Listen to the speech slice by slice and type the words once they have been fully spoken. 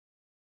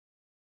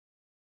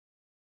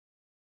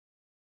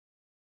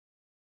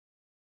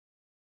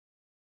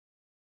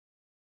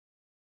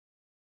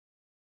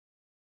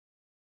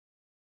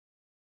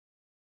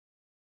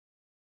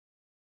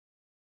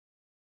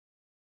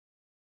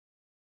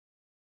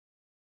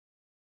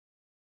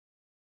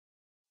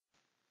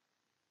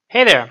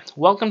Hey there!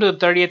 Welcome to the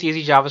 30th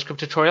Easy JavaScript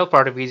tutorial,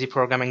 part of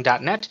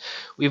easyprogramming.net.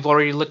 We've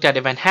already looked at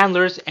event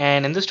handlers,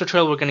 and in this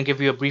tutorial we're going to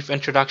give you a brief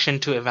introduction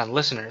to event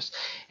listeners.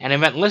 An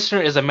event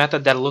listener is a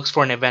method that looks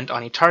for an event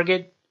on a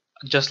target,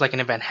 just like an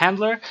event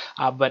handler,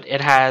 but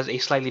it has a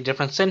slightly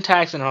different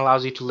syntax and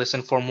allows you to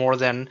listen for more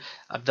than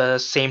the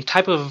same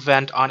type of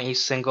event on a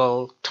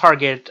single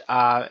target,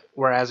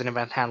 whereas an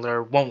event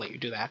handler won't let you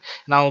do that.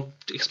 And I'll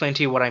explain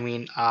to you what I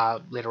mean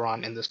later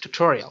on in this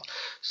tutorial.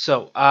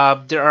 So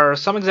there are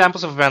some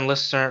examples of event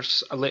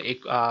listeners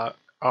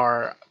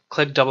are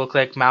click, double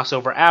click, mouse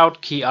over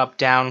out, key up,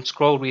 down,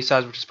 scroll,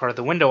 resize, which is part of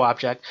the window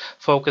object,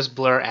 focus,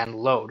 blur, and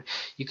load.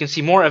 You can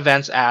see more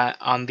events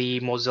on the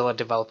Mozilla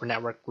Developer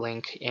Network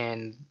link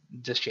in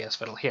this JS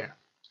file here.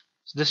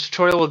 So this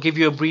tutorial will give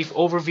you a brief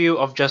overview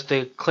of just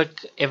the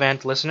click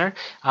event listener.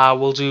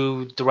 We'll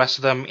do the rest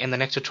of them in the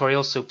next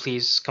tutorial, so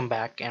please come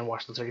back and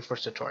watch the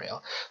 31st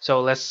tutorial.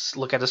 So let's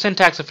look at the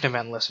syntax of an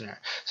event listener.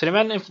 So an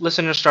event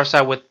listener starts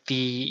out with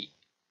the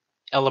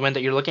element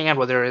that you're looking at,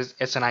 whether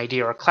it's an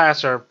ID or a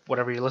class or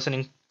whatever you're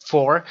listening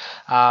for,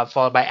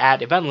 followed by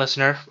add event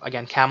listener.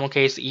 Again, camel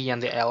case, E and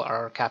the L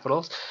are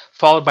capitals,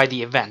 followed by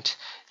the event.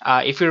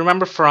 If you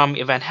remember from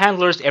event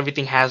handlers,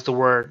 everything has the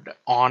word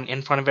on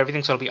in front of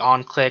everything, so it'll be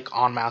on click,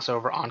 on mouse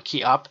over, on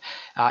key up.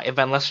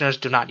 Event listeners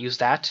do not use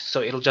that,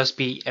 so it'll just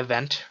be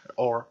event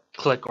or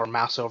click or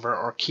mouse over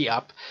or key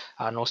up,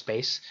 no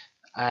space.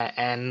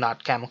 And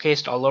not camel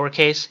cased, all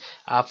lowercase,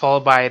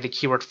 followed by the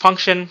keyword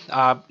function.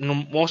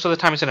 Most of the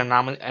time it's an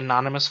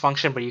anonymous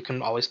function, but you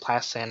can always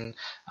pass in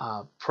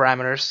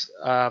parameters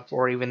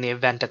or even the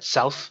event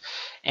itself.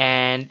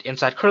 And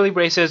inside curly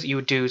braces, you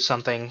would do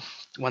something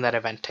when that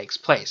event takes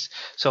place.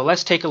 So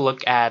let's take a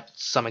look at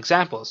some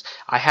examples.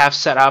 I have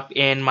set up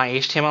in my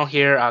HTML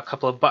here a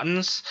couple of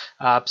buttons.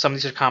 Some of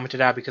these are commented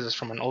out because it's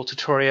from an old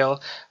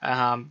tutorial.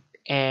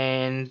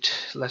 And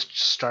let's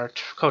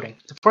start coding.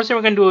 The first thing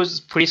we're going to do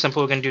is pretty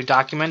simple. We're going to do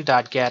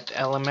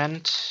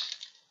document.getElement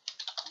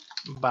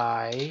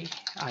by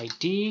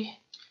ID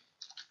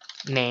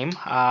name.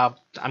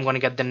 I'm going to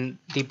get the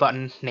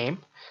button name.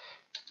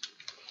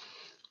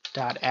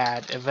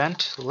 Add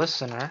event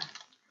listener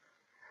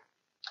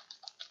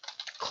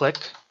click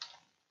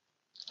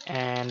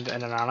and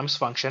an anonymous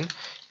function.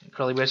 In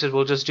curly braces,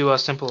 we'll just do a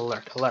simple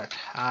alert.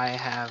 I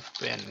have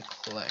been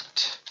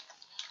clicked.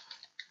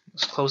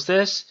 Let's close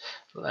this.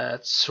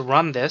 Let's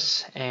run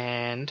this,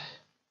 and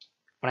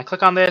when I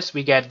click on this,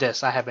 we get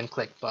this. I have been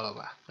clicked, blah, blah,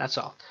 blah. That's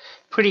all.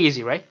 Pretty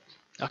easy, right?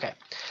 Okay,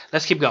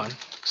 let's keep going.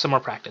 Some more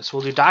practice.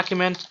 We'll do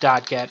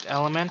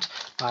document.getElement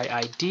by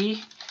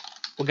ID.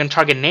 We're going to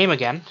target name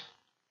again.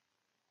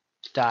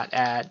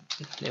 Add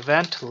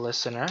event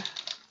listener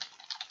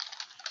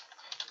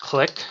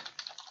click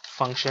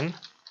function.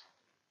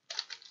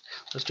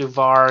 Let's do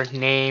var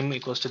name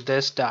equals to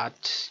this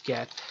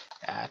get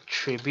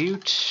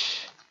attribute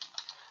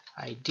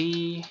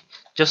ID,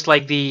 just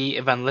like the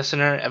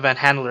event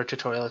handler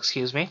tutorial,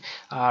 excuse me.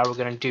 We're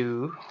going to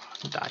do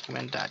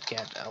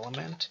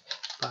document.getElement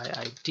by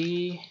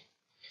ID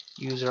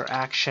user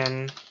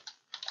action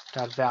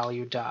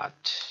value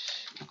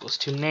equals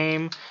to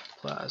name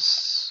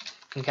plus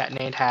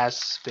concatenate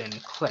has been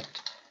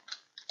clicked.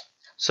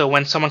 So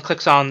when someone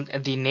clicks on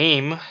the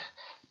name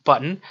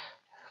button,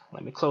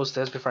 let me close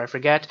this before I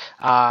forget,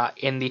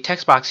 in the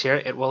text box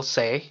here it will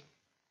say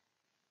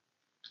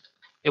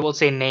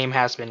name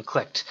has been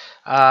clicked.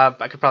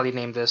 I could probably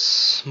name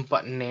this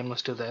button name.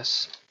 Let's do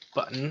this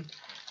button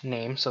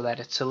name so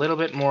that it's a little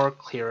bit more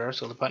clearer.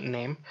 So the button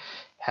name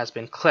has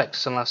been clicked.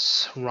 So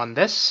let's run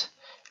this.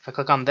 If I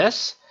click on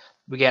this,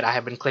 we get I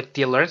have been clicked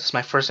the alert. It's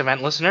my first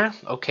event listener.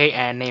 Okay,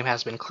 and name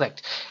has been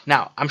clicked.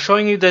 Now I'm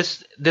showing you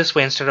this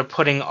way instead of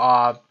putting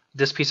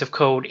this piece of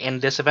code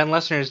in this event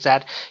listener, is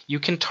that you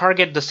can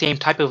target the same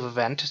type of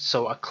event,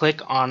 so a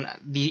click on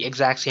the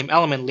exact same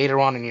element later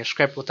on in your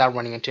script without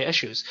running into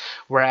issues.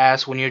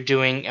 Whereas when you're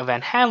doing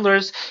event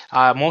handlers,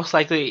 most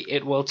likely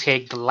it will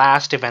take the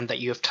last event that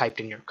you have typed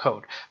in your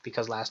code,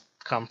 because last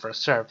come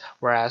first serve.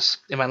 Whereas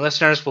event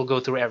listeners will go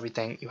through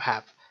everything you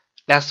have.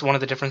 That's one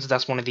of the differences.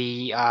 That's one of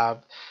the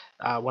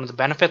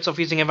benefits of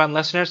using event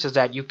listeners, is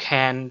that you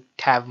can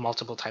have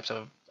multiple types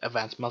of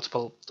events,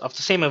 multiple of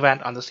the same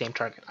event on the same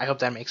target. I hope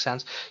that makes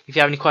sense. If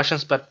you have any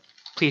questions, but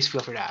please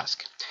feel free to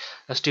ask.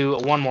 Let's do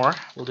one more.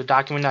 We'll do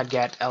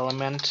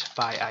document.getElement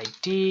by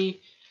ID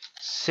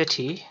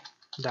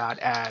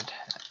city.add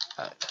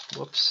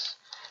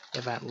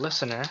event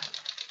listener.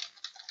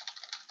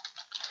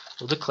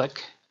 We'll do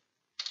click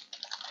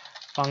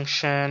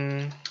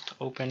function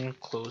open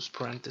close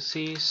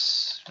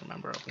parentheses,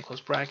 remember open close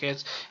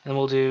brackets, and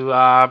we'll do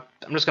I'm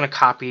just going to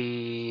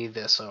copy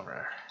this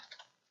over.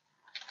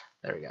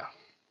 There we go.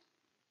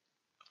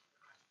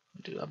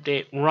 Do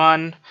update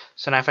run.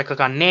 So now if I click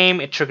on name,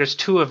 it triggers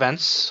two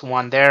events,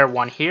 one there,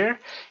 one here,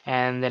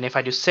 and then if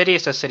I do city,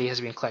 it says city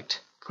has been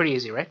clicked. Pretty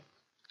easy, right?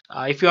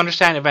 If you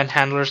understand event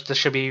handlers, this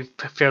should be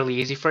fairly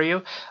easy for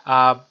you.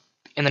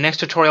 In the next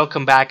tutorial,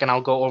 come back and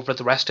I'll go over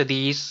the rest of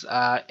these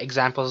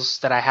examples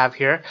that I have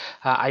here.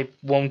 I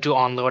won't do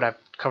onload. I've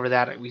covered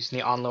that using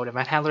the onload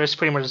event handler. It's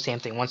pretty much the same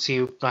thing. Once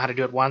you know how to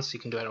do it once, you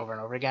can do it over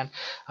and over again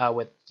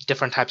with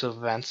different types of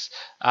events.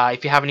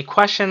 If you have any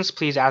questions,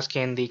 please ask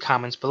in the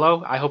comments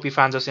below. I hope you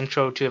found this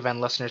intro to event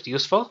listeners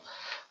useful.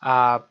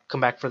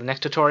 Come back for the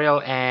next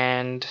tutorial,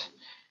 and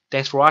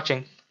thanks for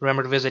watching.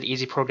 Remember to visit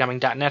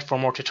easyprogramming.net for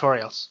more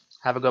tutorials.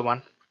 Have a good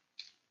one.